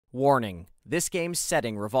Warning. This game's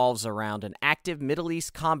setting revolves around an active Middle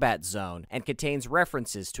East combat zone and contains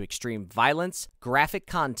references to extreme violence, graphic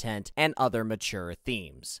content, and other mature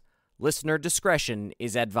themes. Listener discretion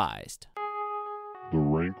is advised. The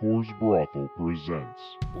Rancor's Brothel presents.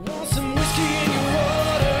 Want some whiskey in your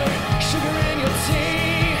water, sugar in your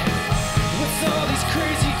tea? What's all these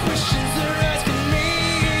crazy questions they're asking me?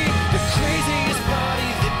 The craziest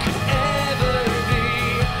body that could ever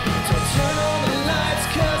be. Don't turn on the lights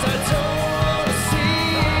 'cause I don't wanna see.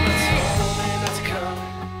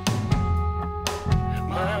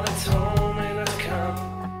 Mama told me not to come.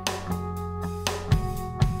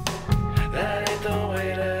 That ain't the way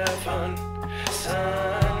to have fun,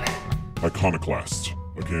 son. Iconoclasts,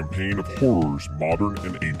 a campaign of horrors modern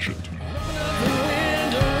and ancient. Open up the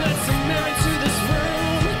window, let some air into this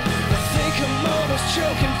room. I think I'm almost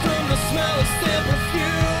choking from the smell of stale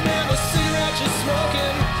perfume and the cigarette you're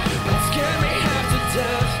smoking. Don't scare me half to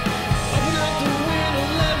death. Open up the window,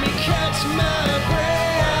 let me catch my breath.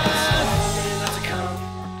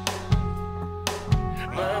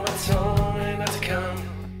 Mama told me not to come.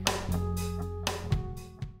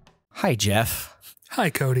 Hi, Jeff. Hi,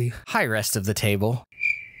 Cody. Hi, rest of the table.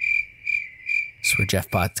 That's where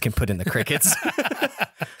Jeffbot can put in the crickets.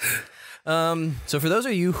 So for those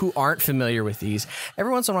of you who aren't familiar with these,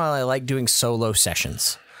 every once in a while I like doing solo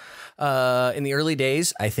sessions. In the early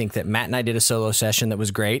days, I think that Matt and I did a solo session that was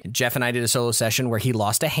great. Jeff and I did a solo session where he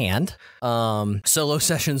lost a hand. Solo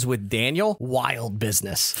sessions with Daniel, wild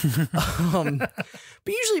business. But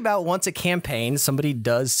usually about once a campaign, somebody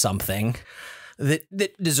does something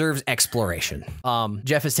that deserves exploration.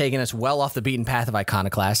 Jeff has taken us well off the beaten path of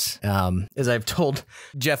Iconoclasts. As I've told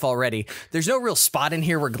Jeff already, there's no real spot in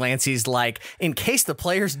here where Glancy's like, in case the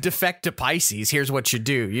players defect to Pisces, here's what you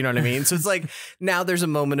do. You know what I mean? So it's like, now there's a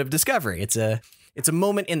moment of discovery. It's a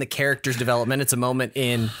moment in the character's development. It's a moment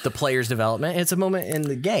in the player's development. It's a moment in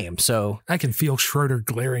the game. So I can feel Schroeder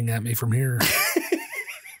glaring at me from here.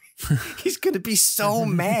 he's going to be so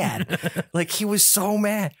mad. Like, he was so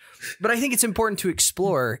mad. But I think it's important to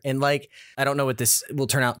explore. And like, I don't know what this will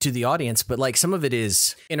turn out to the audience, but like some of it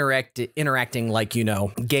is interacting like, you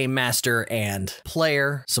know, game master and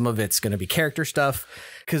player. Some of it's going to be character stuff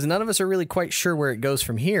because none of us are really quite sure where it goes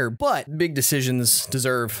from here. But big decisions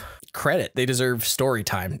deserve credit. They deserve story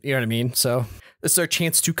time. You know what I mean? So this is our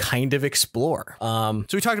chance to kind of explore. So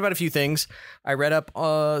we talked about a few things. I read up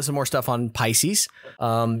some more stuff on Pisces,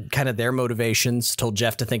 kind of their motivations, told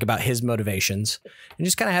Jeff to think about his motivations, and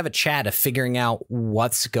just kind of have a chat of figuring out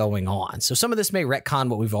what's going on. So some of this may retcon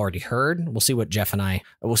what we've already heard. We'll see what Jeff and I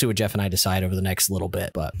decide over the next little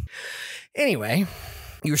bit. But anyway,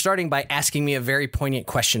 you were starting by asking me a very poignant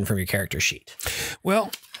question from your character sheet. Well,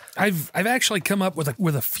 I've actually come up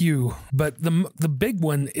with a few, but the big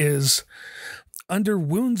one is under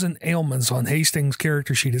wounds and ailments on Hastings'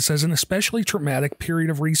 character sheet. It says an especially traumatic period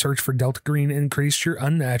of research for Delta Green increased your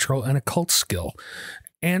unnatural and occult skill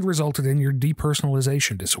and resulted in your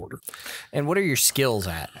depersonalization disorder. And what are your skills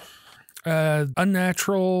at?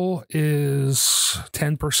 Unnatural is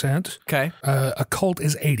 10%. Okay. Occult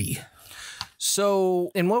is 80.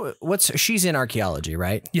 So, and she's in archaeology,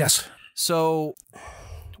 right? Yes. So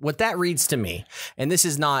what that reads to me, and this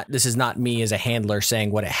is not me as a handler saying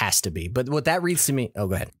what it has to be, but what that reads to me. Oh,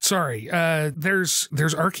 go ahead. Sorry. There's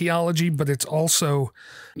archaeology, but it's also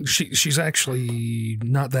she's actually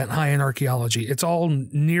not that high in archaeology. It's all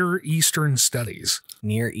Near Eastern studies.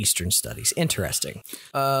 Near Eastern studies. Interesting.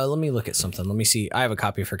 Let me look at something. Let me see. I have a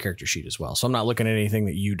copy of her character sheet as well, so I'm not looking at anything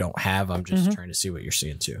that you don't have. I'm just trying to see what you're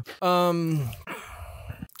seeing too.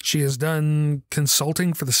 She has done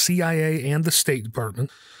consulting for the CIA and the State Department.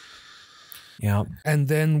 Yeah. And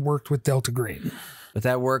then worked with Delta Green. But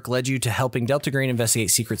that work led you to helping Delta Green investigate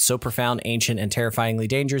secrets so profound, ancient, and terrifyingly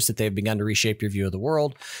dangerous that they've begun to reshape your view of the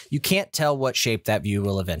world. You can't tell what shape that view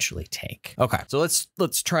will eventually take. Okay, so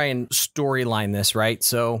let's try and storyline this, right?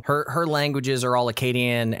 So her languages are all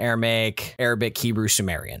Akkadian, Aramaic, Arabic, Hebrew,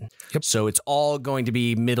 Sumerian. Yep. So it's all going to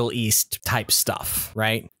be Middle East type stuff,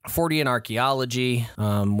 right? 40 in archaeology.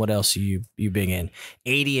 What else are you big in?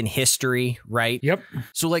 80 in history, right? Yep.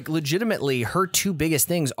 So like legitimately her two biggest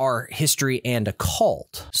things are history and occult.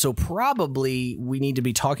 So probably we need to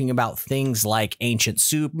be talking about things like ancient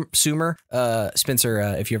Sumer. Spencer,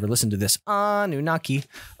 if you ever listen to this, Anunnaki,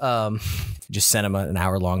 just sent him an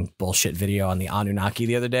hour-long bullshit video on the Anunnaki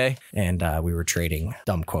the other day, and we were trading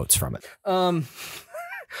dumb quotes from it.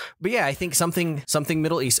 But yeah, I think something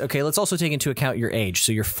Middle East. Okay, let's also take into account your age.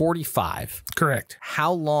 So you're 45. Correct.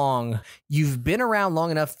 How long you've been around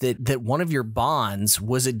long enough that one of your bonds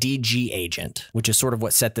was a DG agent, which is sort of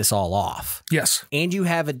what set this all off. Yes. And you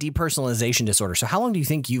have a depersonalization disorder. So how long do you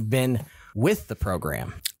think you've been with the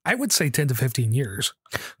program? I would say 10 to 15 years.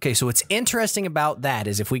 Okay, so what's interesting about that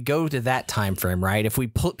is if we go to that time frame, right? If we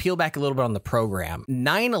peel back a little bit on the program,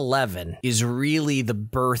 9/11 is really the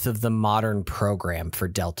birth of the modern program for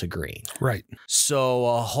Delta Green. Right. So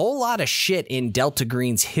a whole lot of shit in Delta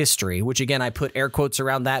Green's history, which again, I put air quotes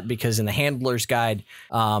around that because in the handler's guide,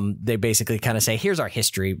 they basically kind of say, here's our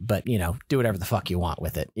history, but, do whatever the fuck you want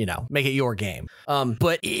with it, make it your game.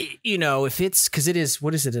 But, if it's, because it is,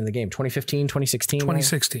 what is it in the game? 2015, 2016?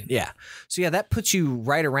 2016. Yeah. So yeah, that puts you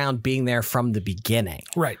right around being there from the beginning.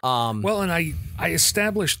 Right. Well, and I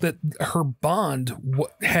established that her bond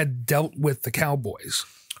had dealt with the Cowboys.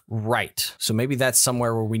 Right. So maybe that's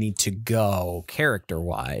somewhere where we need to go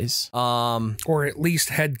character-wise. Or at least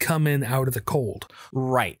had come in out of the cold.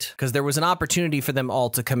 Right. Because there was an opportunity for them all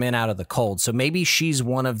to come in out of the cold. So maybe she's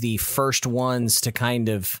one of the first ones to kind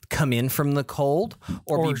of come in from the cold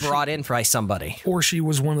or be brought in by somebody. Or she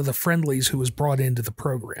was one of the friendlies who was brought into the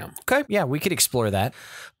program. Okay. Yeah, we could explore that.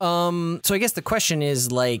 So I guess the question is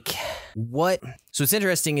what... So what's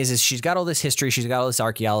interesting is she's got all this history, she's got all this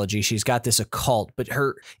archaeology, she's got this occult, but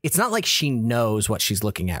it's not like she knows what she's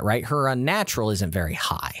looking at, right? Her unnatural isn't very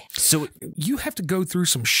high. So you have to go through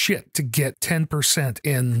some shit to get 10%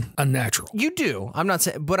 in unnatural. You do. I'm not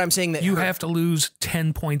saying, but I'm saying that you have to lose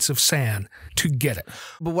 10 points of sand to get it.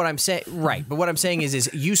 But what I'm saying, right. But what I'm saying is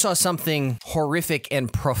you saw something horrific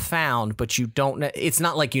and profound, but you don't know. It's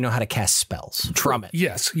not like you know how to cast spells from it.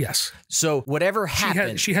 Yes. So whatever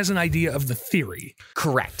happened. She has an idea of the theory.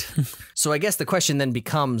 Correct. So I guess the question then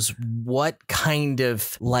becomes what kind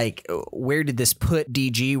of where did this put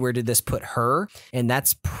DG? Where did this put her? And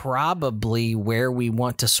that's probably where we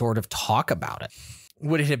want to sort of talk about it.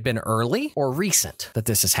 Would it have been early or recent that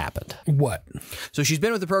this has happened? What? So she's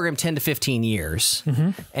been with the program 10 to 15 years,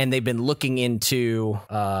 and they've been looking into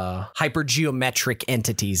hypergeometric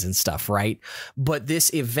entities and stuff, right? But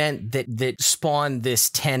this event that spawned this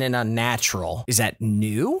 10 and unnatural, is that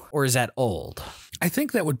new or is that old? I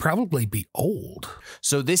think that would probably be old.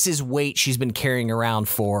 So this is weight she's been carrying around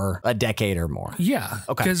for a decade or more. Yeah.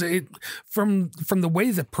 Okay. Because from the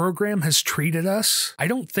way the program has treated us, I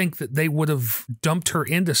don't think that they would have dumped her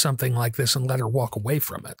into something like this and let her walk away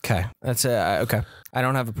from it. Okay. That's okay. I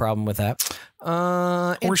don't have a problem with that.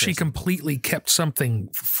 Or she completely kept something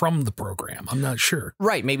from the program. I'm not sure.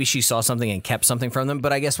 Right. Maybe she saw something and kept something from them.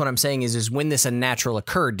 But I guess what I'm saying is when this unnatural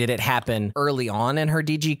occurred, did it happen early on in her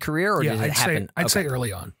DG career or did it happen? I'd say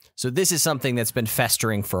early on. So this is something that's been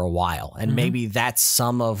festering for a while. And maybe that's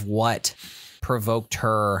some of what provoked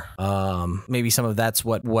her. Maybe some of that's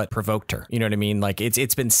what provoked her. You know what I mean?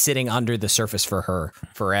 It's been sitting under the surface for her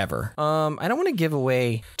forever. I don't want to give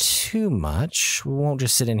away too much. We won't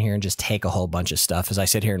just sit in here and just take a whole bunch of stuff as I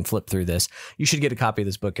sit here and flip through this. You should get a copy of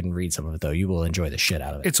this book and read some of it, though. You will enjoy the shit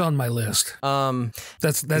out of it. It's on my list. That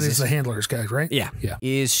is the handler's guide, right? Yeah.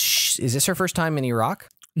 Is this her first time in Iraq?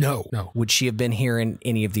 No. Would she have been here in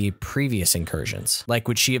any of the previous incursions?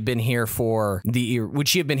 Would she have been here for the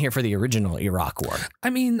original Iraq War? I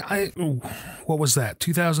mean, what was that?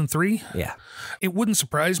 2003? Yeah. It wouldn't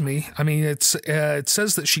surprise me. I mean, it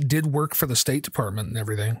says that she did work for the State Department and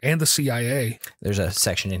everything, and the CIA. There's a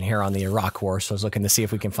section in here on the Iraq War, so I was looking to see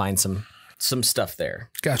if we can find some stuff there.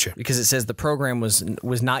 Gotcha. Because it says the program was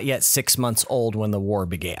not yet 6 months old when the war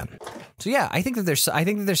began. So yeah, I think that there's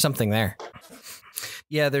something there.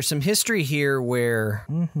 Yeah, there's some history here where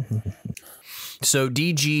so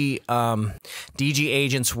DG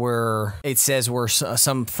agents were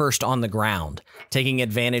some first on the ground, taking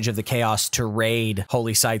advantage of the chaos to raid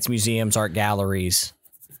holy sites, museums, art galleries,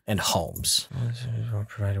 and homes.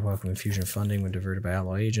 Provided welcome infusion funding when diverted by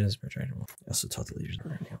outlaw agents. Also taught the leaders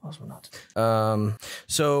also not.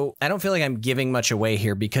 So I don't feel like I'm giving much away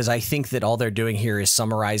here because I think that all they're doing here is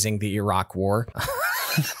summarizing the Iraq War.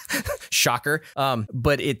 Shocker.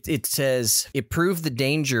 But it says it proved the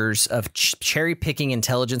dangers of cherry picking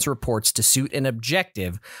intelligence reports to suit an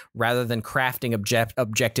objective rather than crafting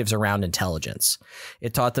objectives around intelligence.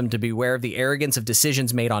 It taught them to beware of the arrogance of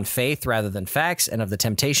decisions made on faith rather than facts and of the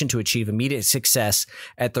temptation to achieve immediate success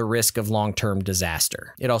at the risk of long-term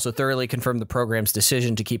disaster. It also thoroughly confirmed the program's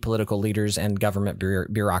decision to keep political leaders and government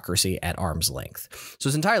bureaucracy at arm's length. So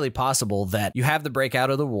it's entirely possible that you have the breakout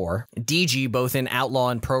of the war, DG both in outlaw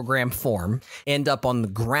and program form, end up on the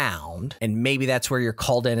ground, and maybe that's where you're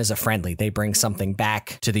called in as a friendly. They bring something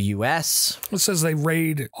back to the U.S. It says they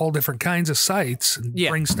raid all different kinds of sites and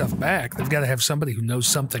bring stuff back. They've got to have somebody who knows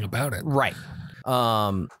something about it. Right.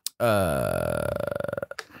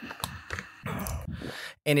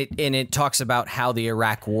 And it talks about how the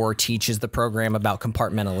Iraq War teaches the program about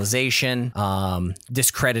compartmentalization,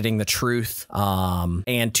 discrediting the truth,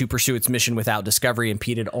 and to pursue its mission without discovery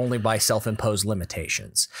impeded only by self-imposed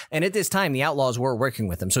limitations. And at this time, the outlaws were working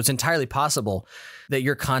with them. So it's entirely possible that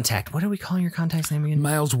your contact, what are we calling your contact's name again?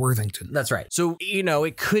 Miles Worthington. That's right. So,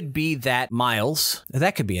 it could be that Miles,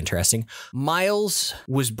 that could be interesting. Miles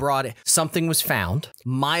was brought in, something was found.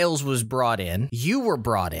 Miles was brought in. You were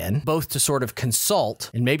brought in, both to sort of consult,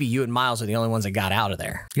 and maybe you and Miles are the only ones that got out of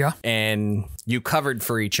there. Yeah. And you covered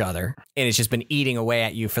for each other, and it's just been eating away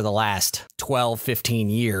at you for the last 12, 15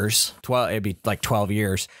 years. It'd be like 12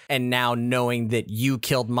 years. And now knowing that you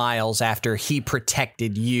killed Miles after he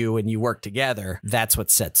protected you and you worked together, that's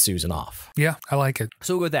what sets Susan off. Yeah, I like it.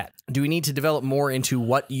 So we'll go with that. Do we need to develop more into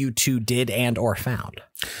what you two did and or found?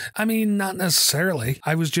 I mean, not necessarily.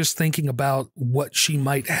 I was just thinking about what she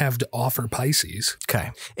might have to offer Pisces.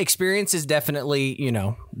 Okay. Experience is definitely,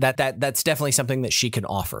 that's definitely something that she can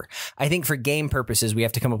offer. I think for game purposes, we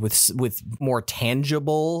have to come up with more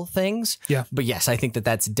tangible things. Yeah. But yes, I think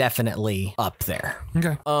that's definitely up there.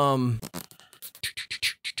 Okay.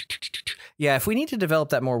 Yeah, if we need to develop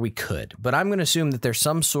that more, we could. But I'm going to assume that there's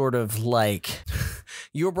some sort of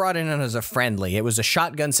you were brought in as a friendly. It was a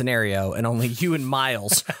shotgun scenario, and only you and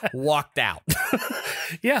Miles walked out.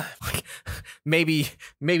 Yeah. Maybe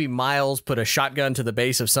Miles put a shotgun to the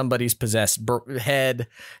base of somebody's possessed head.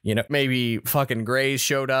 Maybe fucking Grays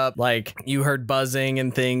showed up. You heard buzzing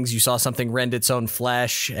and things. You saw something rend its own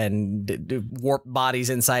flesh and warp bodies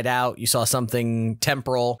inside out. You saw something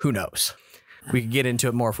temporal. Who knows? We could get into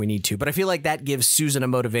it more if we need to, but I feel like that gives Susan a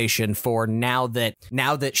motivation for now that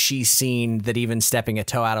she's seen that even stepping a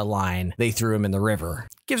toe out of line, they threw him in the river.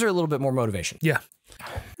 Gives her a little bit more motivation. Yeah.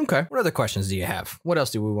 Okay. What other questions do you have? What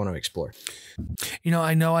else do we want to explore?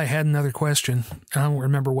 I know I had another question. I don't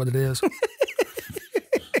remember what it is.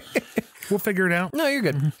 We'll figure it out. No, you're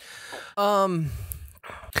good.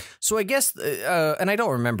 So I guess, and I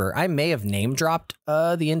don't remember, I may have name dropped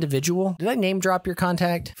the individual. Did I name drop your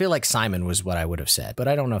contact? I feel like Simon was what I would have said, but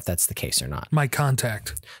I don't know if that's the case or not. My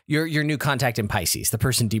contact. Your new contact in Pisces, the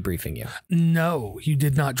person debriefing you. No, you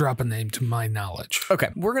did not drop a name to my knowledge. Okay,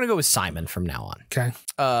 we're going to go with Simon from now on. Okay.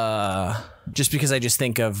 Just because I just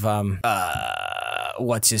think of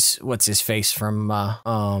what's his face from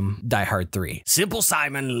Die Hard 3. Simple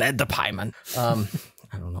Simon led the pieman.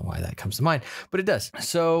 I don't know why that comes to mind, but it does.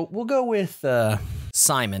 So we'll go with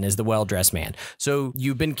Simon as the well-dressed man. So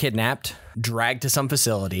you've been kidnapped, dragged to some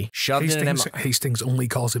facility, shoved in an Hastings only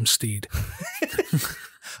calls him Steed.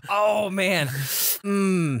 Oh, man.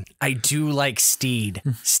 I do like Steed.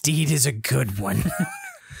 Steed is a good one.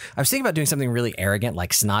 I was thinking about doing something really arrogant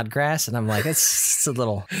like Snodgrass, and I'm like, it's a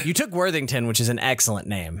little... You took Worthington, which is an excellent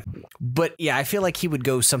name. But yeah, I feel like he would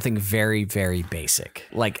go something very, very basic.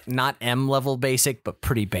 Not M-level basic, but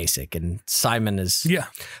pretty basic. And Simon is... Yeah.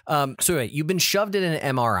 So anyway, you've been shoved in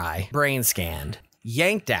an MRI, brain scanned,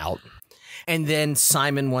 yanked out, and then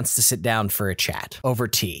Simon wants to sit down for a chat over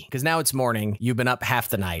tea. Because now it's morning, you've been up half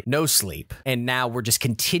the night, no sleep. And now we're just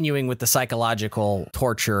continuing with the psychological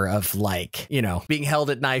torture of being held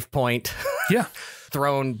at knife point. Yeah.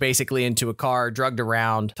 Thrown basically into a car, drugged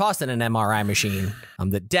around, tossed in an MRI machine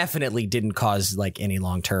that definitely didn't cause any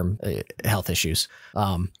long-term health issues.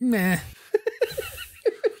 Meh.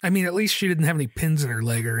 I mean, at least she didn't have any pins in her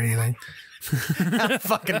leg or anything.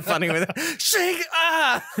 Fucking funny with it. Shake!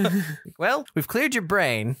 Well, we've cleared your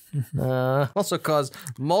brain. Also caused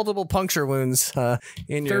multiple puncture wounds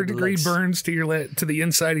in your third-degree burns to the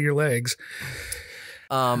inside of your legs.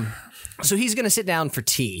 So he's going to sit down for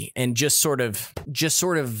tea and just sort of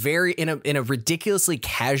very in a ridiculously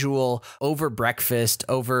casual over breakfast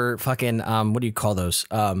over fucking what do you call those?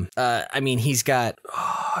 I mean, he's got.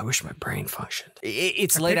 Oh, I wish my brain functioned.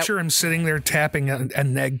 It's laid out. Picture him sitting there tapping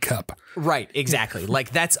an egg cup. Right, exactly.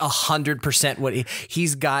 That's 100% what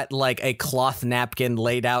he's got. A cloth napkin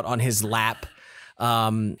laid out on his lap.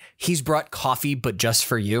 He's brought coffee, but just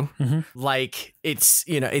for you. Mm-hmm. It's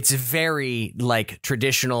it's very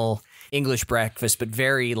traditional English breakfast, but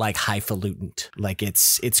very highfalutin.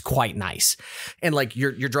 It's quite nice. And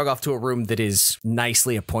you're drug off to a room that is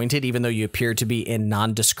nicely appointed, even though you appear to be in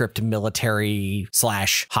nondescript military /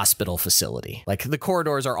 hospital facility. The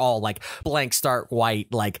corridors are all blank stark white,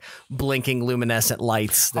 blinking luminescent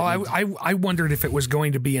lights. I wondered if it was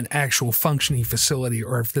going to be an actual functioning facility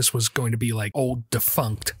or if this was going to be old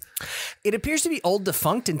defunct. It appears to be old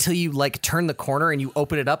defunct until you like turn the corner and you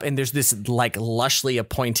open it up and there's this like lushly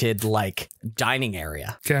appointed like dining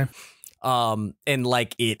area. Okay. And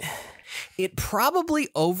like it probably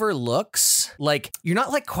overlooks, like, you're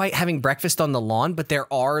not like quite having breakfast on the lawn, but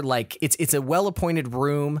there are like, it's a well-appointed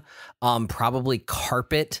room, probably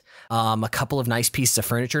carpet, a couple of nice pieces of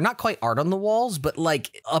furniture, not quite art on the walls, but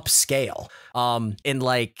like upscale. And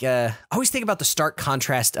like, I always think about the stark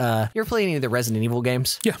contrast. You ever play any of the Resident Evil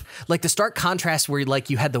games? Yeah. Like the stark contrast where like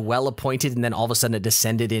you had the well-appointed and then all of a sudden it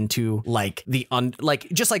descended into like like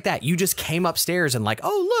just like that. You just came upstairs and like,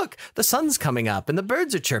 oh, look, the sun's coming up and the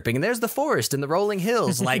birds are chirping and there's the forest and the rolling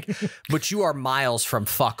hills, like, but you are miles from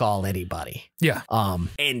fuck all anybody. Yeah.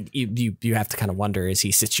 And you have to kind of wonder as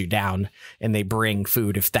he sits you down and they bring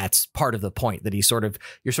food, if that's part of the point that you're sort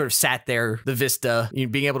of sat there, the vista, you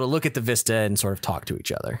being able to look at the vista and sort of talk to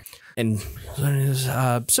each other. And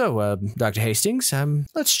so, Dr. Hastings,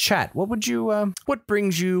 let's chat. What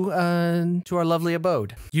brings you to our lovely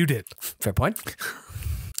abode? You did. Fair point.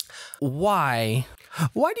 Why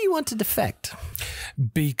do you want to defect?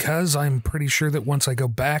 Because I'm pretty sure that once I go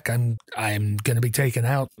back, I'm going to be taken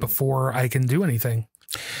out before I can do anything.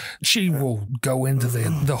 She will go into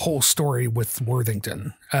the whole story with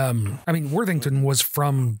Worthington. I mean, Worthington was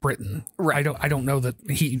from Britain. Right. I don't know that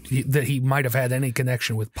he might have had any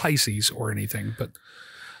connection with PISCES or anything, but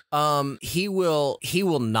he will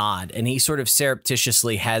nod, and he sort of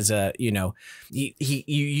surreptitiously has a,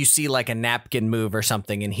 you see like a napkin move or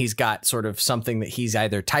something, and he's got sort of something that he's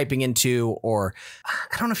either typing into, or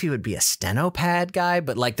I don't know if he would be a steno pad guy,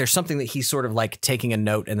 but like there's something that he's sort of like taking a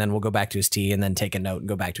note and then we'll go back to his tea and then take a note and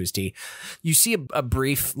go back to his tea. You see a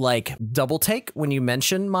brief like double take when you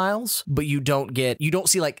mention Miles, but you don't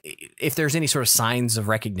see like if there's any sort of signs of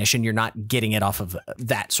recognition, you're not getting it off of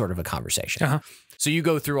that sort of a conversation. Uh-huh. So you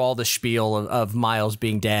go through all the spiel of Miles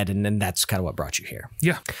being dead, and then that's kind of what brought you here.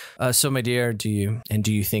 Yeah. So, my dear, do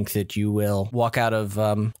you think that you will walk out of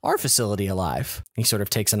our facility alive? He sort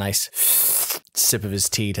of takes a nice sip of his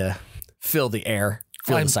tea to fill the air,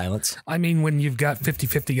 the silence. I mean, when you've got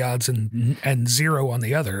 50-50 odds and 0 on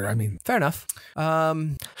the other, I mean. Fair enough. Well,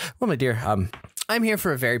 my dear, I'm here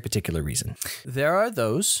for a very particular reason. There are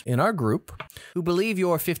those in our group who believe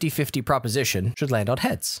your 50-50 proposition should land on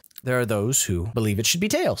heads. There are those who believe it should be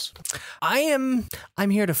tails. I'm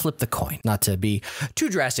here to flip the coin, not to be too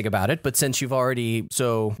drastic about it, but since you've already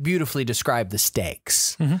so beautifully described the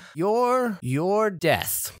stakes, your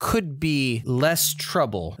death could be less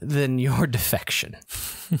trouble than your defection.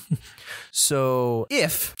 So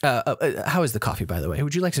if, how is the coffee, by the way?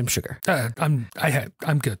 Would you like some sugar? I'm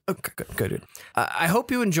good. Okay, good. I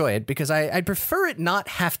hope you enjoy it, because I'd prefer it not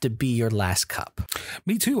have to be your last cup.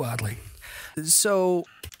 Me too, oddly. So,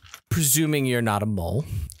 presuming you're not a mole,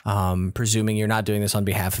 presuming you're not doing this on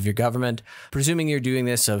behalf of your government, presuming you're doing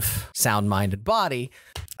this of sound mind and body,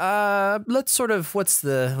 let's sort of, what's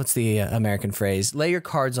the American phrase? Lay your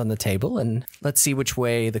cards on the table and let's see which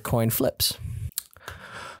way the coin flips.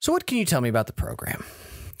 So what can you tell me about the program?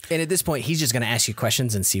 And at this point, he's just going to ask you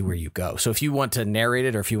questions and see where you go. So if you want to narrate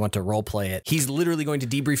it or if you want to role play it, he's literally going to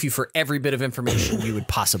debrief you for every bit of information you would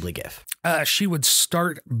possibly give. She would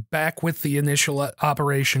start back with the initial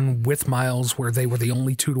operation with Miles, where they were the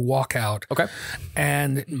only two to walk out. Okay.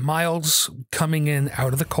 And Miles coming in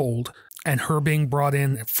out of the cold and her being brought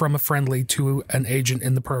in from a friendly to an agent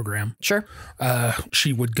in the program. Sure.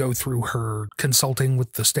 She would go through her consulting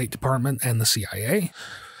with the State Department and the CIA.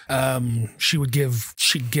 She'd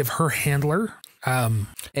give her handler. And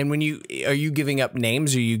when are you giving up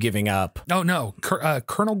names, or are you giving up? Oh no,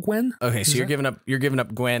 Colonel Gwen. Okay, so you're giving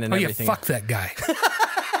up Gwen and everything. Yeah, fuck that guy.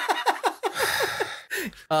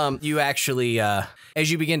 You actually, as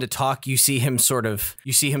you begin to talk, you see him sort of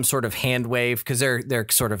hand wave, because they're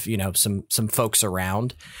sort of, some folks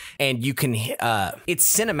around, and you can,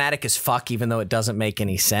 it's cinematic as fuck, even though it doesn't make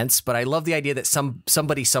any sense. But I love the idea that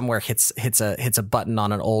somebody somewhere hits a button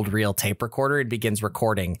on an old reel tape recorder and begins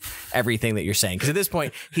recording everything that you're saying. Because at this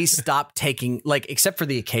point, he's stopped taking, like, except for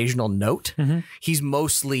the occasional note, he's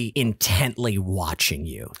mostly intently watching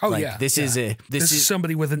you. Oh, like, yeah. This is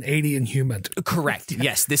somebody with an 80 in human. Correct.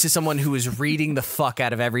 Yes. This is someone who is reading the fuck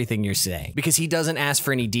out of everything you're saying, because he doesn't ask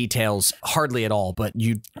for any details hardly at all, but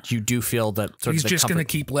you do feel that sort he's of just going to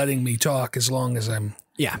keep letting me talk as long as I'm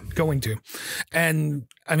Yeah. going to. And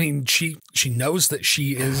I mean, she knows that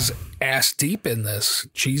she is ass deep in this.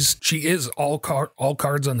 She is all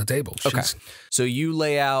cards on the table. Okay. So you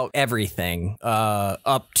lay out everything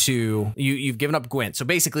up to you've given up Gwent. So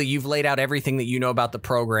basically you've laid out everything that you know about the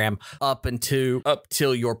program up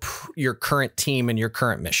till your current team and your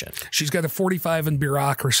current mission. She's got a 45 in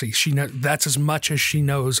bureaucracy. That's as much as she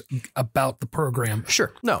knows about the program.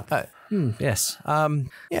 Sure. No. Yes.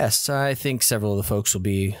 Yes, I think several of the folks will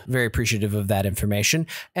be very appreciative of that information.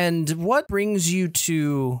 And what brings you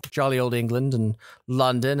to jolly old England and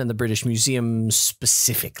London and the British Museum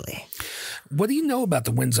specifically? What do you know about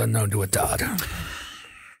the winds unknown to Adad?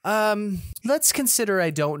 Let's consider I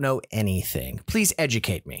don't know anything. Please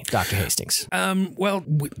educate me, Dr. Hastings.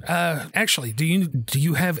 Actually, do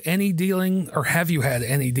you have any dealing, or have you had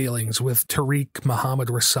any dealings with Tariq Muhammad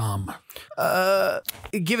Rassam?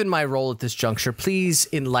 Given my role at this juncture, please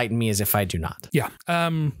enlighten me as if I do not. Yeah.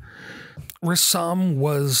 Rassam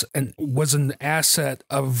was an asset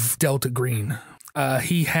of Delta Green.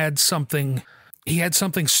 He had something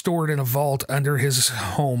stored in a vault under his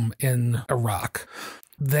home in Iraq.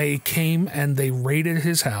 They came and they raided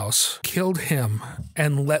his house, killed him,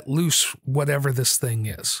 and let loose whatever this thing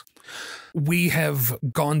is. We have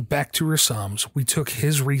gone back to Rassam's. We took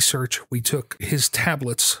his research. We took his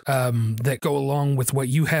tablets that go along with what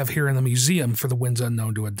you have here in the museum for the winds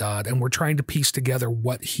unknown to Adad, and we're trying to piece together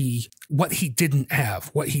what he didn't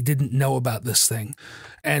have, what he didn't know about this thing,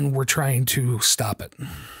 and we're trying to stop it.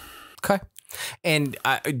 Okay. And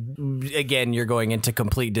again, you're going into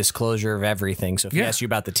complete disclosure of everything. So if he asks you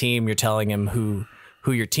about the team, you're telling him who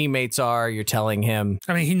your teammates are. You're telling him.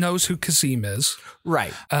 I mean, he knows who Kasim is.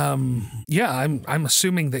 Right. Yeah, I'm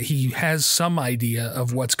assuming that he has some idea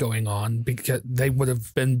of what's going on because they would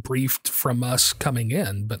have been briefed from us coming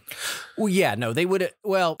in. But well, yeah, no, they would.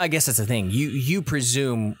 Well, I guess that's the thing. You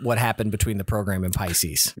presume what happened between the program and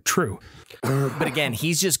Pisces. True. But again,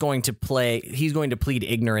 he's going to plead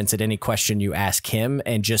ignorance at any question you ask him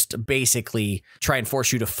and just basically try and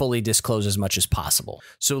force you to fully disclose as much as possible.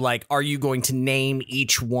 So like, are you going to name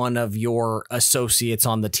each one of your associates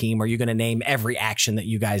on the team? Are you going to name every action that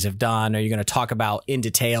you guys have done? Are you going to talk about in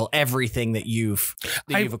detail everything that you've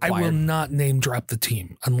acquired? I will not name drop the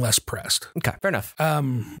team unless pressed. Okay, fair enough.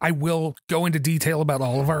 I will go into detail about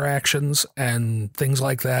all of our actions and things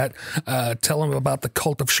like that. Tell him about the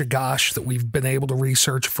cult of Shagash that we've been able to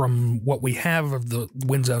research from what we have of the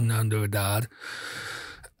winds unknown to Adad.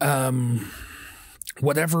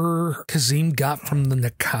 Whatever Kazim got from the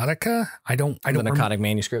Narcotica, I don't the narcotic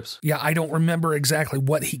manuscripts. Yeah, I don't remember exactly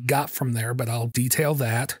what he got from there, but I'll detail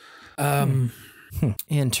that.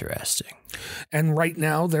 Interesting. And right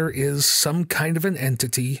now there is some kind of an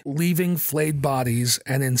entity leaving flayed bodies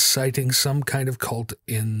and inciting some kind of cult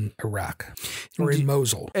in Iraq or in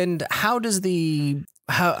Mosul. And how does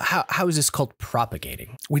how is this cult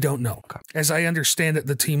propagating? We don't know. Okay. As I understand it,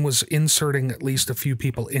 the team was inserting at least a few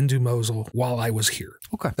people into Mosul while I was here.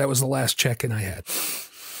 Okay. That was the last check-in I had.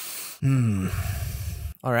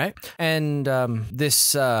 All right. And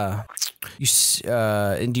this, and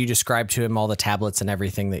do you describe to him all the tablets and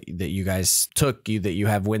everything that you guys took? That you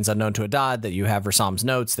have winds unknown to Adad, that you have Rassam's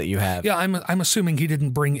notes, that you have. Yeah, I'm assuming he didn't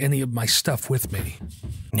bring any of my stuff with me.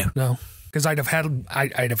 No. Because I'd have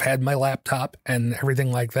had my laptop and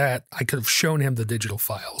everything like that. I could have shown him the digital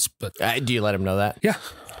files, but do you let him know that? Yeah.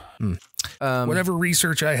 Whatever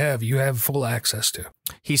research I have, you have full access to.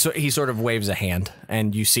 He sort of waves a hand,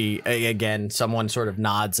 and you see again someone sort of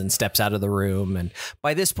nods and steps out of the room. And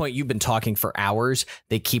by this point, you've been talking for hours.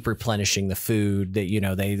 They keep replenishing the food.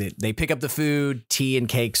 That they pick up the food. Tea and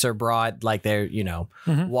cakes are brought. Like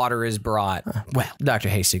water is brought. Well, Dr.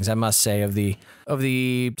 Hastings, I must say of the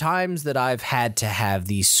times that I've had to have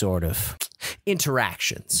these sort of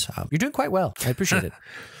interactions, you're doing quite well. I appreciate it.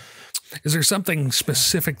 Is there something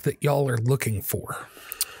specific that y'all are looking for?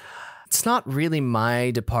 It's not really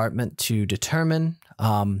my department to determine.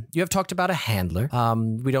 You have talked about a handler.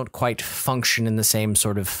 We don't quite function in the same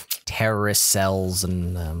sort of terrorist cells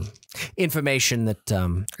and information that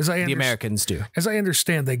the Americans do. As I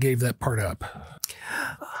understand, they gave that part up.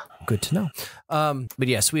 Good to know. But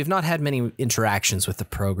yes, we have not had many interactions with the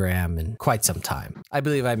program in quite some time. I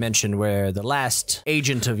believe I mentioned where the last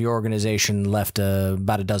agent of your organization left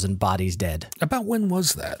about a dozen bodies dead. About when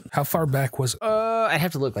was that? How far back was it? I'd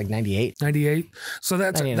have to look, like 98. 98? So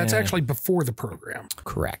that's actually before the program.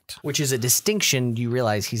 Correct. Which is a distinction you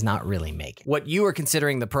realize he's not really making. What you are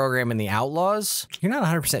considering the program and the Outlaws, you're not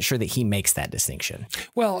 100% sure that he makes that distinction.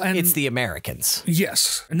 Well, and it's the Americans.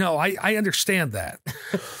 Yes. No, I understand that.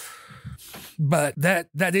 But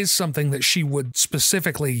that is something that she would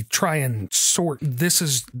specifically try and sort. This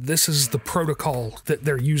is the protocol that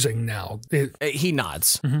they're using now. He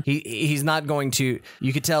nods. He's not going to.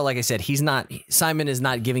 You could tell, like I said, Simon is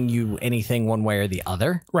not giving you anything one way or the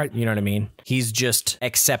other. Right. You know what I mean? He's just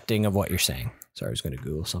accepting of what you're saying. Sorry, I was going to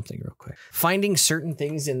Google something real quick. Finding certain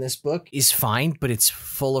things in this book is fine, but it's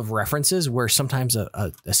full of references where sometimes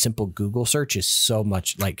a simple Google search is so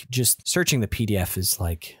much, like just searching the PDF is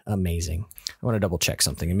like amazing. I want to double check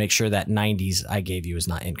something and make sure that 90s I gave you is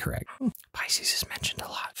not incorrect. Pisces is mentioned a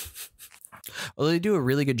lot. Well, they do a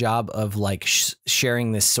really good job of like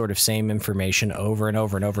sharing this sort of same information over and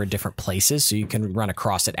over and over in different places, so you can run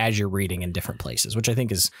across it as you're reading in different places, which I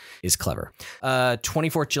think is clever.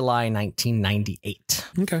 24th July 1998.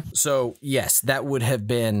 Okay. So yes, that would have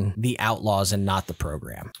been the Outlaws and not the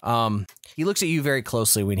program. He looks at you very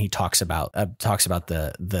closely when he talks about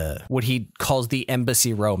the what he calls the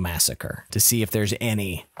Embassy Row massacre, to see if there's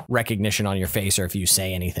any recognition on your face or if you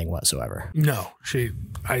say anything whatsoever. No,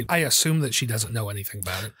 I assume that she doesn't know anything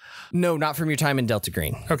about it. No, not from your time in Delta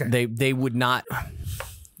Green. Okay. They would not.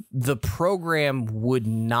 The program would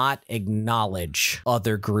not acknowledge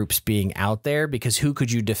other groups being out there, because who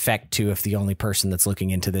could you defect to if the only person that's looking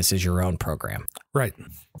into this is your own program? Right.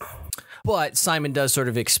 But Simon does sort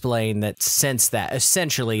of explain that, since that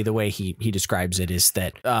essentially the way he describes it is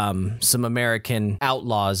that some American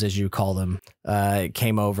outlaws, as you call them,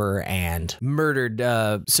 came over and murdered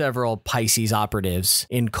several Pisces operatives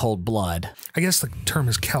in cold blood. I guess the term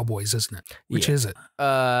is cowboys, isn't it? Which is it?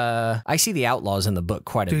 I see the outlaws in the book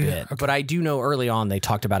quite a bit, okay. but I do know early on they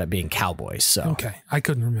talked about it being cowboys. So okay, I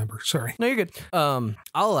couldn't remember. Sorry. No, you're good. I'll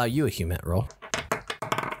allow you a human roll.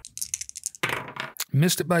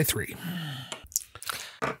 Missed it by 3.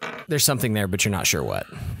 There's something there, but you're not sure what.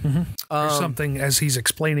 There's something as he's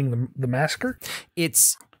explaining the massacre.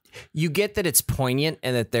 You get that it's poignant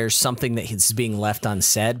and that there's something that is being left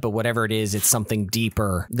unsaid, but whatever it is, it's something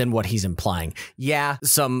deeper than what he's implying. Yeah,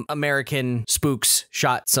 some American spooks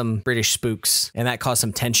shot some British spooks, and that caused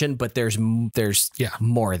some tension, but there's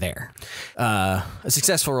more there. A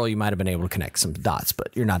successful roll, you might have been able to connect some dots,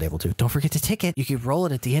 but you're not able to. Don't forget to tick it. You can roll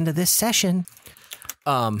it at the end of this session.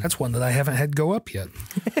 That's one that I haven't had go up yet.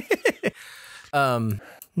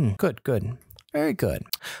 Good. Very good.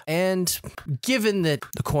 And given that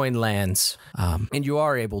the coin lands, and you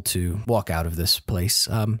are able to walk out of this place,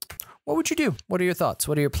 what would you do? What are your thoughts?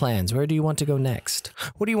 What are your plans? Where do you want to go next?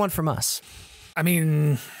 What do you want from us? I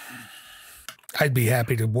mean, I'd be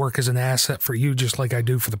happy to work as an asset for you, just like I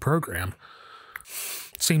do for the program.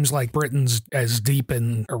 Seems like Britain's as deep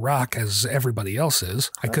in Iraq as everybody else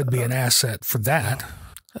is. I could be an asset for that.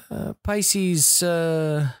 Pisces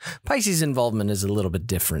involvement is a little bit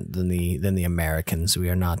different than the Americans. We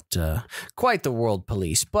are not quite the world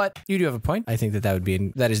police, but you do have a point. I think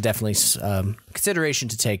that is definitely consideration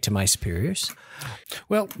to take to my superiors.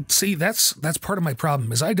 Well, see, that's part of my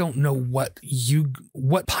problem is I don't know what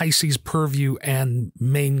Pisces' purview and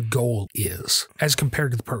main goal is as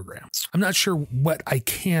compared to the program. I'm not sure what I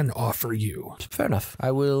can offer you. Fair enough.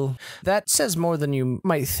 I will. That says more than you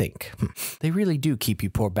might think. They really do keep you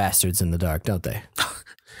poor bastards in the dark, don't they?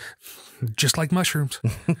 Just like mushrooms.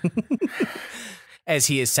 As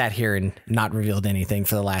he has sat here and not revealed anything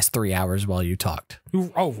for the last 3 hours while you talked.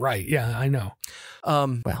 Oh, right. Yeah, I know.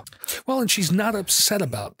 Well, and she's not upset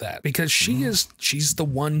about that because she's the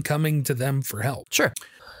one coming to them for help. Sure.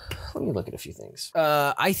 Let me look at a few things.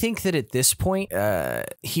 I think that at this point,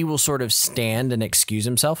 he will sort of stand and excuse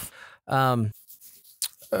himself. Do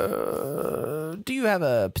you have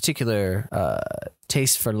a particular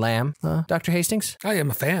taste for lamb, Dr. Hastings? I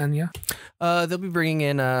am a fan, yeah. They'll be bringing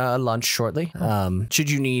in a lunch shortly. Should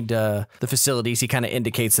you need the facilities, he kind of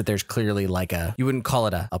indicates that there's clearly like you wouldn't call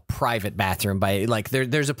it a private bathroom, by like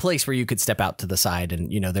there's a place where you could step out to the side and,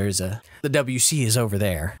 the WC is over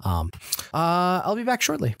there. I'll be back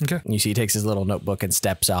shortly. Okay. And you see he takes his little notebook and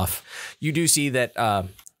steps off. You do see that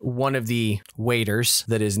one of the waiters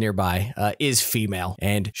that is nearby is female,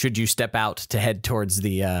 and should you step out to head towards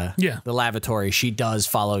the lavatory, she does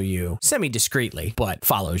follow you semi-discreetly, but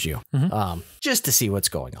follows you just to see what's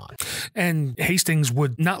going on. And Hastings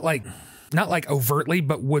would not like overtly,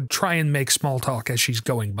 but would try and make small talk as she's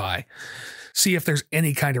going by, see if there's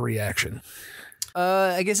any kind of reaction.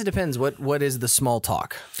 I guess it depends. What is the small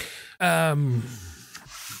talk? I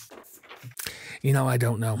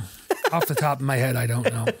don't know. Off the top of my head, I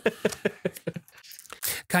don't know.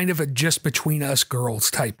 Kind of a just between us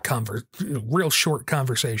girls type real short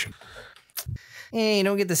conversation. you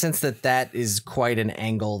don't get the sense that that is quite an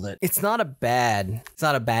angle that it's not a bad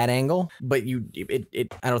angle, but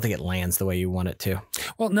I don't think it lands the way you want it to.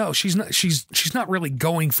 Well, no, she's not really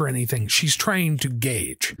going for anything. She's trying to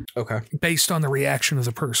gauge. Okay. Based on the reaction of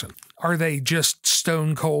the person. Are they just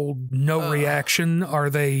stone cold, no reaction? Are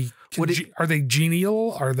they are they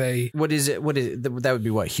genial? Are they? What is it? That would be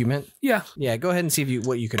what, human? Yeah. Yeah. Go ahead and see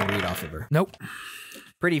what you can read off of her. Nope.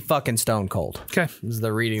 Pretty fucking stone cold. Okay. This is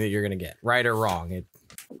the reading that you're gonna get, right or wrong.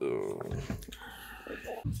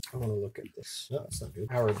 I want to look at this. No, it's not good.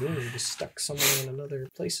 Howard Boone just stuck somewhere in another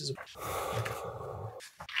place.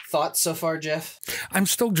 Thoughts so far, Jeff? I'm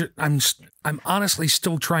honestly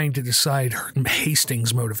still trying to decide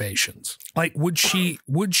Hastings' motivations. Like, would she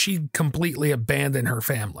completely abandon her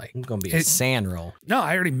family? It's gonna be a sand roll. No,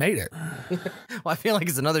 I already made it. Well, I feel like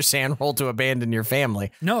it's another sand roll to abandon your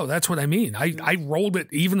family. No, that's what I mean. I rolled it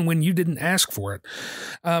even when you didn't ask for it.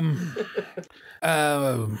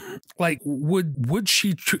 Like, would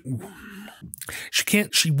she?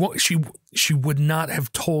 She would not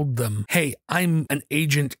have told them, hey, I'm an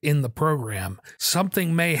agent in the program.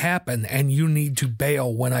 Something may happen and you need to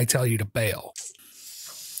bail when I tell you to bail.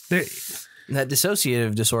 That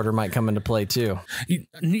dissociative disorder might come into play too.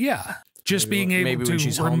 Yeah. Just being able to. Maybe when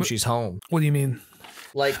she's home, she's home. What do you mean?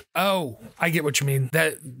 Like, oh, I get what you mean.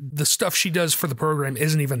 That the stuff she does for the program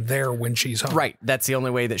isn't even there when she's home. Right. That's the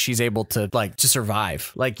only way that she's able to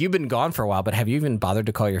survive. Like, you've been gone for a while, but have you even bothered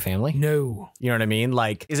to call your family? No. You know what I mean?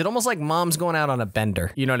 Like, is it almost like mom's going out on a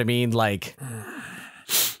bender? You know what I mean? Like,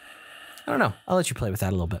 I don't know. I'll let you play with that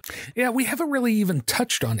a little bit. Yeah, we haven't really even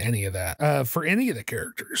touched on any of that for any of the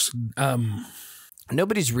characters.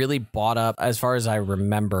 Nobody's really bought up, as far as I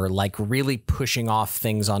remember, like really pushing off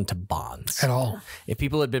things onto Bonds. At all. If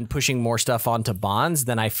people had been pushing more stuff onto Bonds,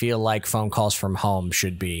 then I feel like phone calls from home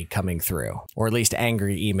should be coming through. Or at least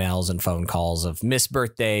angry emails and phone calls of missed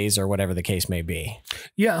birthdays or whatever the case may be.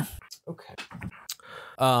 Yeah. Okay.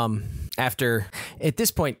 After, at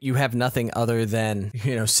this point, you have nothing other than,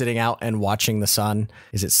 sitting out and watching the sun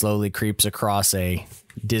as it slowly creeps across a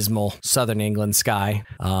dismal southern England sky.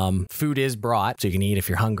 Food is brought, so you can eat if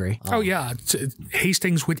you're hungry. Oh, yeah.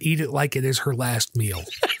 Hastings would eat it like it is her last meal.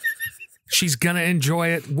 She's going to enjoy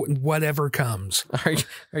it, whatever comes.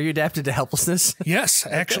 Are you adapted to helplessness? Yes,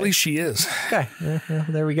 actually, she is. Okay.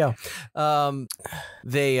 There we go.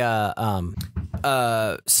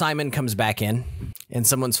 Simon comes back in. And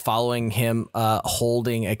someone's following him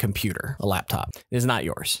holding a computer, a laptop. It is not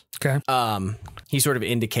yours. Okay. He sort of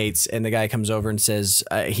indicates, and the guy comes over and says,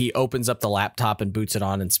 he opens up the laptop and boots it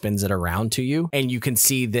on and spins it around to you. And you can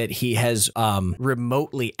see that he has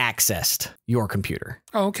remotely accessed your computer.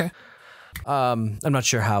 Oh, okay. I'm not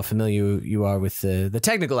sure how familiar you are with the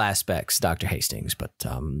technical aspects, Dr. Hastings, but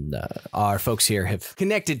our folks here have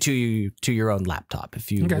connected to you to your own laptop,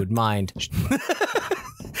 if you would mind.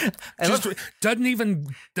 Just doesn't even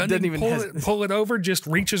pull it over, just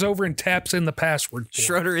reaches over and taps in the password.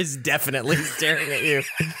 Schroeder is definitely staring at you.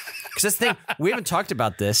 Because that's the thing, we haven't talked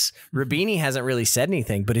about this. Rabini hasn't really said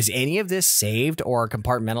anything, but is any of this saved or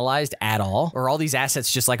compartmentalized at all? Or are all these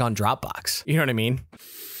assets just like on Dropbox? You know what I mean?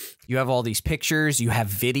 You have all these pictures, you have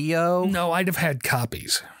video. No, I'd have had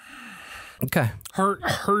copies. Okay.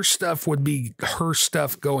 Her stuff would be her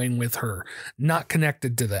stuff going with her, not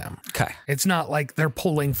connected to them. Okay. It's not like they're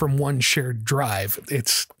pulling from one shared drive.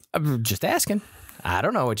 I'm just asking. I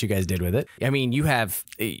don't know what you guys did with it. I mean, you have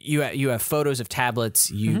photos of tablets.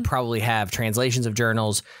 You probably have translations of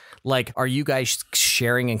journals. Like, are you guys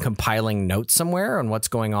sharing and compiling notes somewhere on what's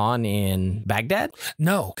going on in Baghdad?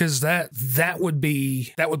 No, because that would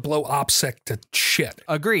blow OPSEC to shit.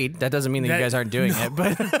 Agreed. That doesn't mean that you guys aren't doing it,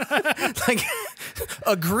 but like,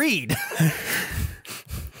 agreed.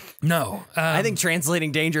 No. I think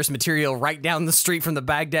translating dangerous material right down the street from the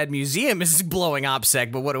Baghdad Museum is blowing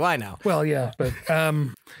OPSEC, but what do I know? Well, yeah, but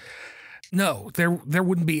no, there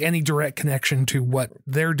wouldn't be any direct connection to what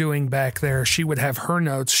they're doing back there. She would have her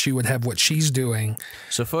notes. She would have what she's doing.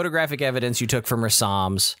 So photographic evidence you took from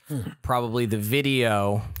Rassam's, probably the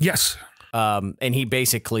video. Yes. And he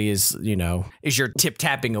basically is your tip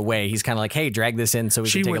tapping away. He's kind of like, hey, drag this in so we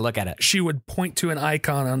can take a look at it. She would point to an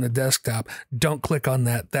icon on the desktop. Don't click on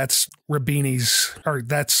that. That's Rabini's, or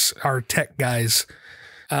that's our tech guy's.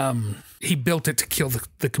 He built it to kill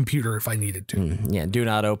the computer if I needed to. Yeah, do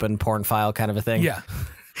not open porn file kind of a thing. Yeah.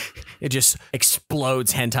 It just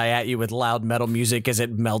explodes hentai at you with loud metal music as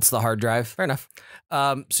it melts the hard drive. Fair enough.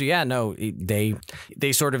 So yeah, no, they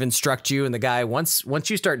sort of instruct you, and the guy once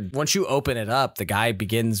you open it up, the guy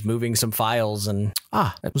begins moving some files, and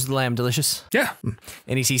that was the lamb delicious. Yeah.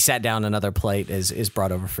 And he sat down, another plate is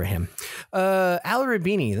brought over for him. Al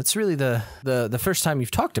Rabini, that's really the first time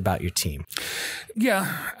you've talked about your team.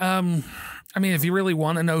 Yeah. I mean, if you really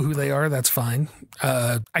want to know who they are, that's fine.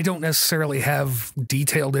 I don't necessarily have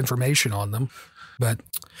detailed information on them, but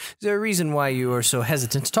is there a reason why you are so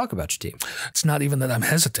hesitant to talk about your team? it's not even that I'm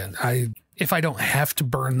hesitant. If I don't have to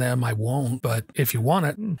burn them, I won't. But if you want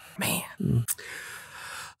it, man.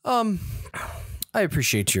 I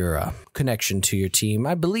appreciate your connection to your team.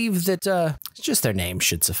 I believe that just their name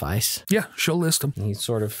should suffice. yeah, she'll list them. He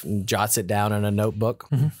sort of jots it down in a notebook.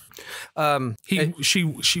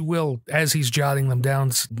 She will, as he's jotting them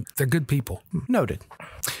down. They're good people. Noted.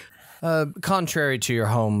 Contrary to your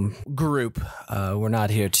home group, we're not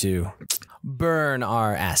here to burn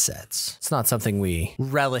our assets. It's not something we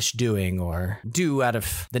relish doing or do out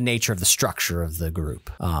of the nature of the structure of the group.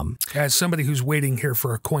 As somebody who's waiting here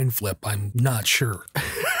for a coin flip, I'm not sure.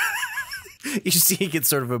 You see, he gets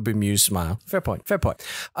sort of a bemused smile. Fair point.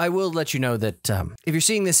 I will let you know that if you're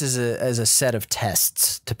seeing this as a set of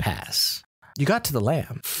tests to pass, you got to the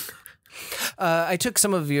lamb. I took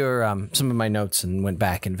some of my notes and went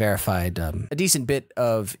back and verified a decent bit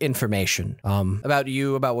of information about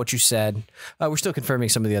you, about what you said. We're still confirming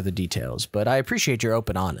some of the other details, but I appreciate your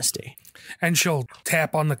open honesty. And she'll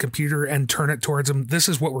tap on the computer and turn it towards him. This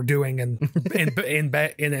is what we're doing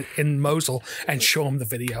in Mosul, and show him the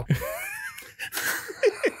video.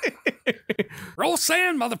 Roll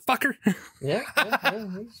sand, motherfucker. Yeah,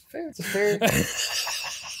 it's fair.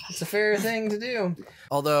 It's a fair thing to do.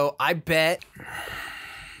 Although I bet,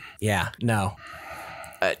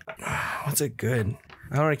 what's it good?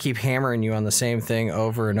 I don't want to keep hammering you on the same thing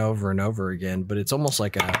over and over and over again, but it's almost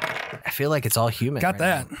like I feel like it's all human. Got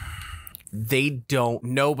that. Now. They don't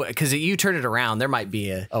know, but because you turn it around, there might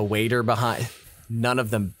be a waiter behind. None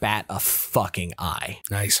of them bat a fucking eye.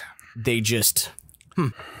 Nice. They just,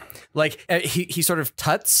 like he sort of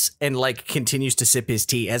tuts and like continues to sip his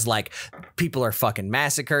tea as like people are fucking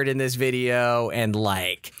massacred in this video and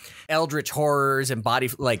like eldritch horrors and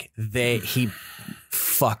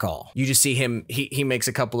fuck all. You just see him. He makes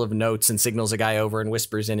a couple of notes and signals a guy over and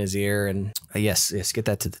whispers in his ear and yes, get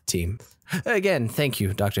that to the team. Again, thank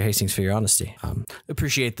you, Dr. Hastings, for your honesty.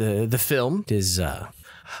 Appreciate the film. It is.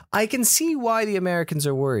 I can see why the Americans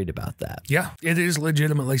are worried about that. Yeah, it is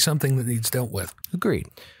legitimately something that needs dealt with. Agreed.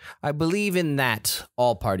 I believe in that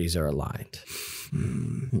all parties are aligned.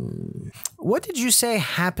 What did you say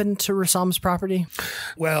happened to Rassam's property?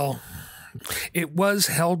 Well, it was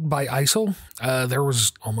held by ISIL. There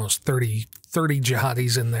was almost 30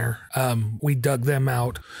 jihadis in there. We dug them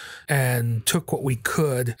out and took what we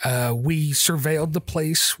could. We surveilled the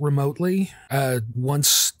place remotely.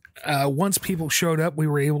 Once people showed up, we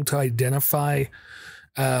were able to identify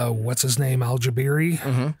what's his name,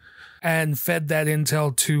 Al-Jabiri, and fed that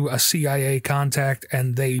intel to a CIA contact,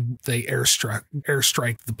 and they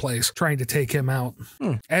airstriked the place, trying to take him out.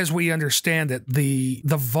 As we understand it, the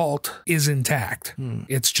vault is intact.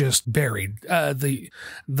 It's just buried.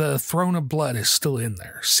 The throne of blood is still in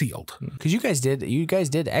there, sealed. Because you guys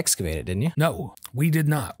did excavate it, didn't you? No, we did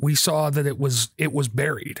not. We saw that it was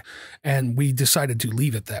buried, and we decided to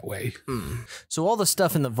leave it that way. So all the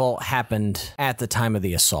stuff in the vault happened at the time of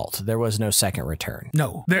the assault. There was no second return.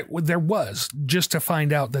 No, there was, just to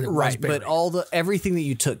find out that it was buried. But everything that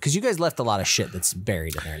you took, because you guys left a lot of shit that's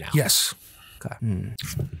buried in there now. Yes. Okay.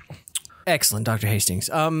 Excellent, Dr. Hastings.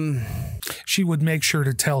 She would make sure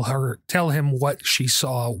to tell him what she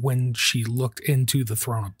saw when she looked into the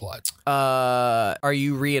throne of blood. Are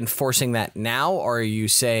you reinforcing that now, or are you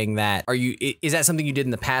saying that? Is that something you did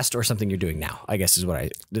in the past, or something you're doing now? I guess does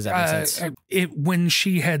that make sense? When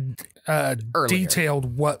she had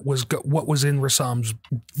detailed what was in Rassam's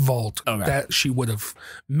vault, that she would have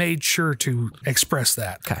made sure to express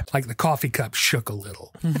that. Okay. Like the coffee cup shook a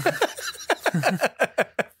little.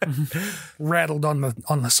 Rattled on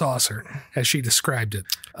the saucer as she described it.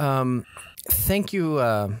 Thank you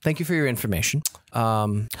for your information.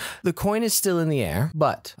 The coin is still in the air,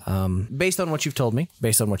 but based on what you've told me,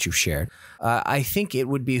 based on what you've shared, I think it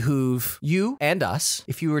would behoove you and us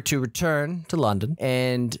if you were to return to London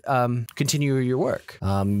and continue your work.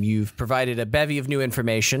 You've provided a bevy of new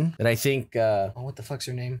information that I think. What the fuck's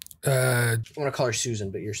her name? I want to call her Susan,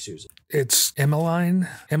 but you're Susan. It's Emmeline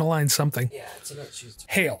something. Yeah, it's another.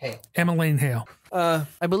 Hale. Emmeline Hale.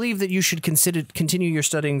 I believe that you should continue your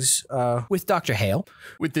studies with Dr. Hale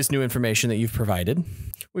with this new information that you've provided.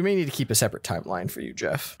 We may need to keep a separate timeline for you,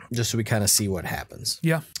 Jeff, just so we kind of see what happens.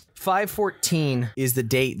 Yeah. 5/14 is the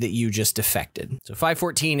date that you just defected. So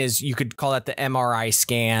 5/14 is, you could call that the MRI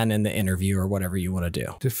scan and the interview or whatever you want to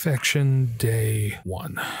do. Defection day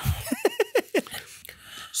 1.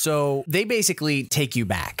 So they basically take you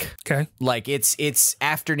back. Okay. Like it's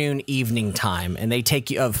afternoon, evening time, and they take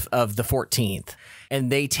you of the 14th. And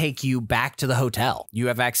they take you back to the hotel. You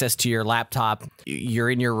have access to your laptop. You're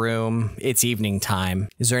in your room. It's evening time.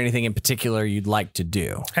 Is there anything in particular you'd like to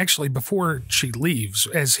do? Actually, before she leaves,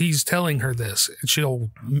 as he's telling her this, she'll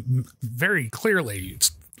very clearly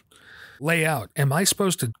lay out, am I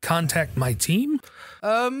supposed to contact my team?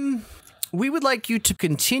 We would like you to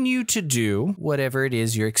continue to do whatever it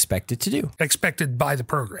is you're expected to do. Expected by the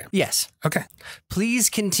program. Yes. Okay. Please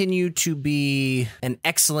continue to be an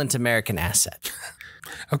excellent American asset.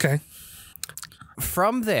 Okay.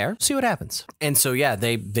 From there, see what happens. And so, yeah,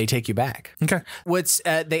 they take you back. Okay.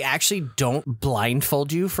 They actually don't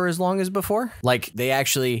blindfold you for as long as before. Like, they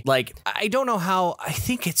actually, like, I don't know how, I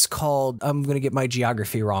think it's called, I'm going to get my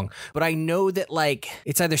geography wrong, but I know that, like,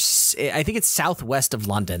 it's either, I think it's southwest of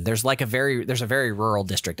London. There's a very rural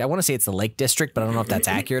district. I want to say it's the Lake District, but I don't know if that's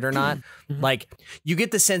accurate or not. Like, you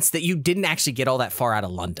get the sense that you didn't actually get all that far out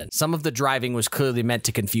of London. Some of the driving was clearly meant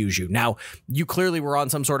to confuse you. Now, you clearly were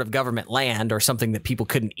on some sort of government land or something that people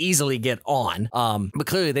couldn't easily get on. But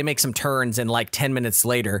clearly they make some turns, and like 10 minutes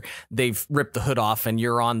later, they've ripped the hood off and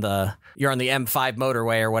you're on the M5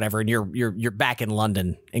 motorway or whatever, and you're back in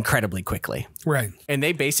London incredibly quickly. Right. And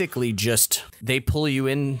they basically they pull you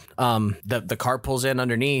in, the car pulls in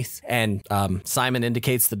underneath, and Simon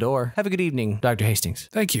indicates the door. Have a good evening, Dr. Hastings.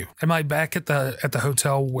 Thank you. Am I back at the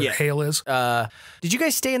hotel where Hale is? Did you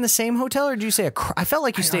guys stay in the same hotel, or did you say I felt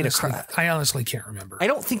like you stayed across. I honestly can't remember. I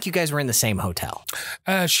don't think you guys were in the same hotel.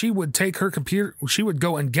 She would take her computer. She would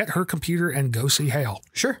go and get her computer and go see Hale.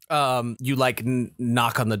 Sure. You like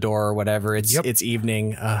knock on the door or whatever. It's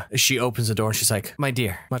evening. She opens the door and she's like, "My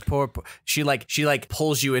dear, my poor." She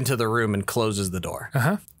pulls you into the room and closes the door.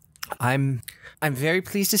 Uh-huh. I'm very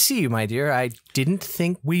pleased to see you, my dear. I didn't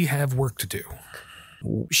think we have work to do.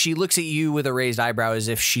 She looks at you with a raised eyebrow as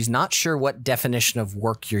if she's not sure what definition of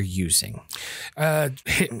work you're using.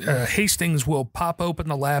 Hastings will pop open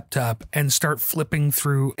the laptop and start flipping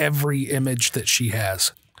through every image that she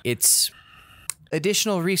has. It's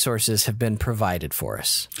additional resources have been provided for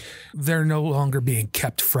us. They're no longer being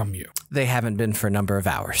kept from you. They haven't been for a number of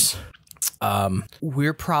hours.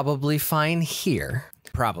 We're probably fine here.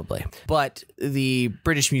 Probably. But the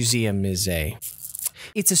British Museum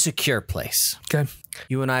it's a secure place. Okay.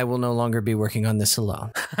 You and I will no longer be working on this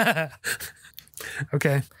alone.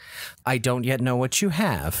 Okay. I don't yet know what you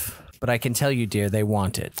have, but I can tell you, dear, they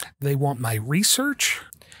want it. They want my research?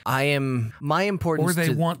 My importance or they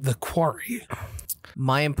want the quarry.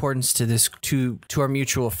 My importance to this, to our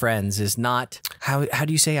mutual friends, is not, how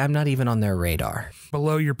do you say, I'm not even on their radar.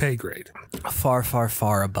 Below your pay grade. Far, far,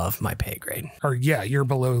 far above my pay grade. Or yeah, you're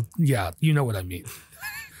below, yeah, you know what I mean.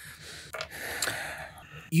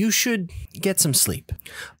 You should get some sleep.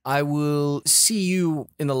 I will see you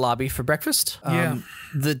in the lobby for breakfast. Yeah.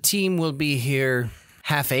 The team will be here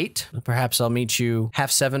 8:30. Perhaps I'll meet you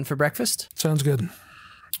 7:30 for breakfast. Sounds good.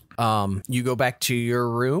 You go back to your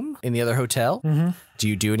room in the other hotel. Mm-hmm. Do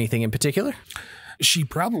you do anything in particular? She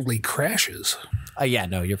probably crashes. Yeah,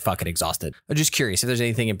 no, you're fucking exhausted. I'm just curious if there's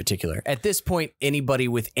anything in particular. At this point, anybody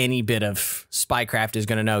with any bit of spycraft is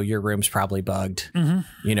going to know your room's probably bugged.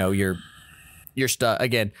 Mm-hmm. You know, your stuff,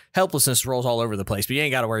 again, helplessness rolls all over the place, but you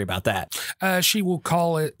ain't got to worry about that. She will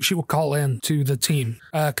call in to the team,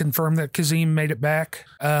 confirm that Kazim made it back,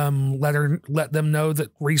 let them know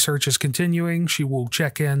that research is continuing. She will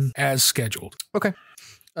check in as scheduled. Okay.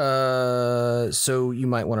 So you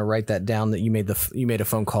might want to write that down, that you made a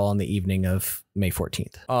phone call on the evening of May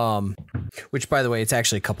 14th. Which, by the way, it's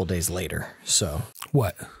actually a couple days later. So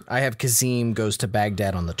what? I have Kazim goes to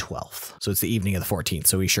Baghdad on the 12th. So it's the evening of the 14th.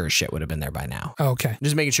 So he sure as shit would have been there by now. Oh, okay.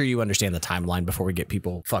 Just making sure you understand the timeline before we get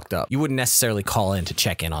people fucked up. You wouldn't necessarily call in to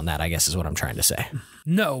check in on that, I guess is what I'm trying to say.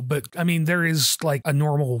 No, but I mean, there is like a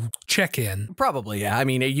normal check-in. Probably, yeah. I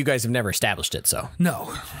mean, you guys have never established it, so.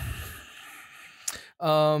 No.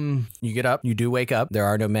 You get up, you do wake up. There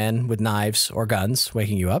are no men with knives or guns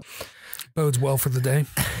waking you up. Bodes well for the day.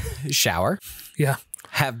 Shower. Yeah.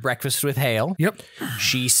 Have breakfast with Hale. Yep.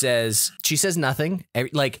 She says nothing.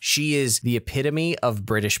 Like, she is the epitome of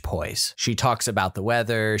British poise. She talks about the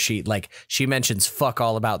weather. She mentions fuck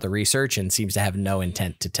all about the research and seems to have no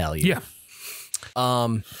intent to tell you. Yeah.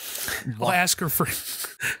 I'll ask her for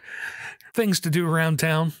things to do around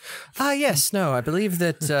town. Yes. No, I believe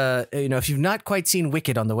that, if you've not quite seen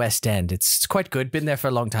Wicked on the West End, it's quite good. Been there for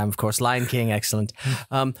a long time, of course. Lion King, excellent.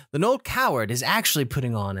 The Noel Coward is actually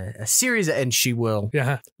putting on a series, and she will.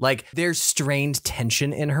 Yeah. Like, there's strained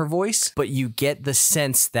tension in her voice, but you get the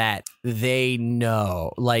sense that they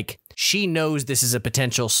know. Like, she knows this is a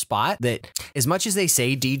potential spot that, as much as they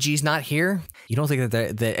say DG's not here, you don't think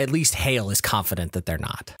that at least Hale is confident that they're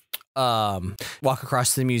not. Walk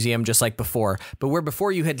across the museum just like before, but where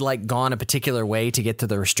before you had like gone a particular way to get to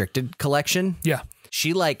the restricted collection. Yeah.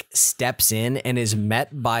 She like steps in and is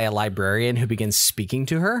met by a librarian who begins speaking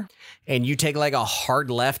to her, and you take like a hard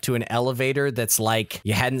left to an elevator that's like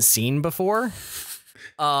you hadn't seen before.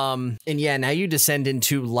 And yeah, now you descend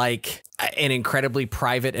into like an incredibly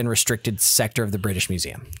private and restricted sector of the British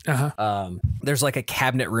Museum. There's like a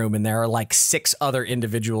cabinet room, and there are like 6 other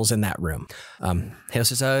individuals in that room. Hale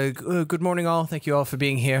says, good morning all. Thank you all for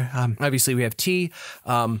being here. Obviously we have tea.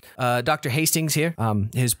 Dr. Hastings here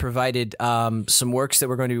has provided some works that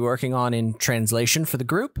we're going to be working on in translation for the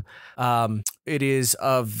group. It is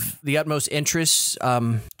of the utmost interest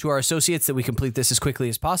to our associates that we complete this as quickly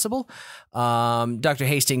as possible. Dr.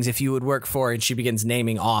 Hastings, if you would work for, and she begins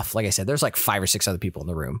naming off, like I said, there's like 5 or 6 other people in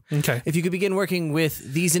the room. Okay. If you could begin working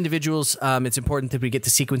with these individuals, it's important that we get the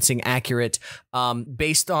sequencing accurate.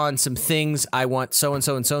 Based on some things, I want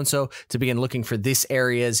so-and-so and so-and-so to begin looking for this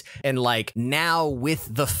areas. And like now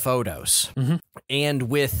with the photos and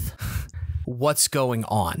with what's going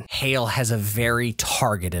on, Hale has a very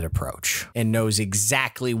targeted approach and knows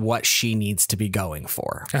exactly what she needs to be going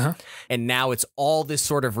for. And now it's all this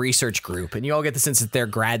sort of research group, and you all get the sense that they're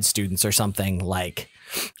grad students or something. Like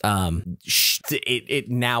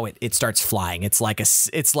it starts flying. It's like a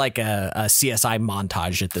CSI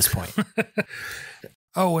montage at this point.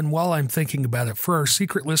 Oh, and while I'm thinking about it, for our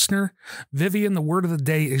secret listener, Vivian, the word of the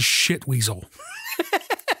day is shitweasel.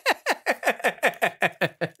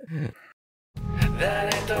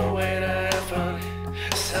 That ain't the way to have fun,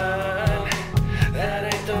 son.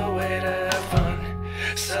 That ain't the way to have fun,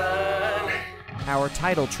 son. Our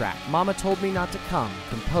title track, Mama Told Me Not to Come,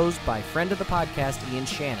 composed by friend of the podcast Ian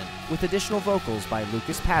Shannon, with additional vocals by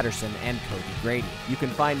Lucas Patterson and Cody Grady. You can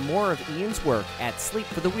find more of Ian's work at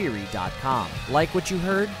sleepfortheweary.com. Like what you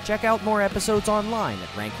heard? Check out more episodes online at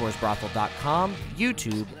rancorsbrothel.com,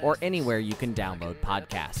 YouTube, or anywhere you can download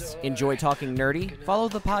podcasts. Enjoy talking nerdy? Follow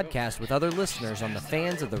the podcast with other listeners on the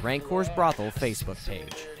Fans of the Rancors Brothel Facebook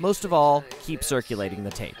page. Most of all, keep circulating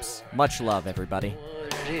the tapes. Much love, everybody.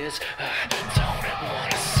 It is, I don't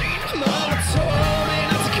want to see no more.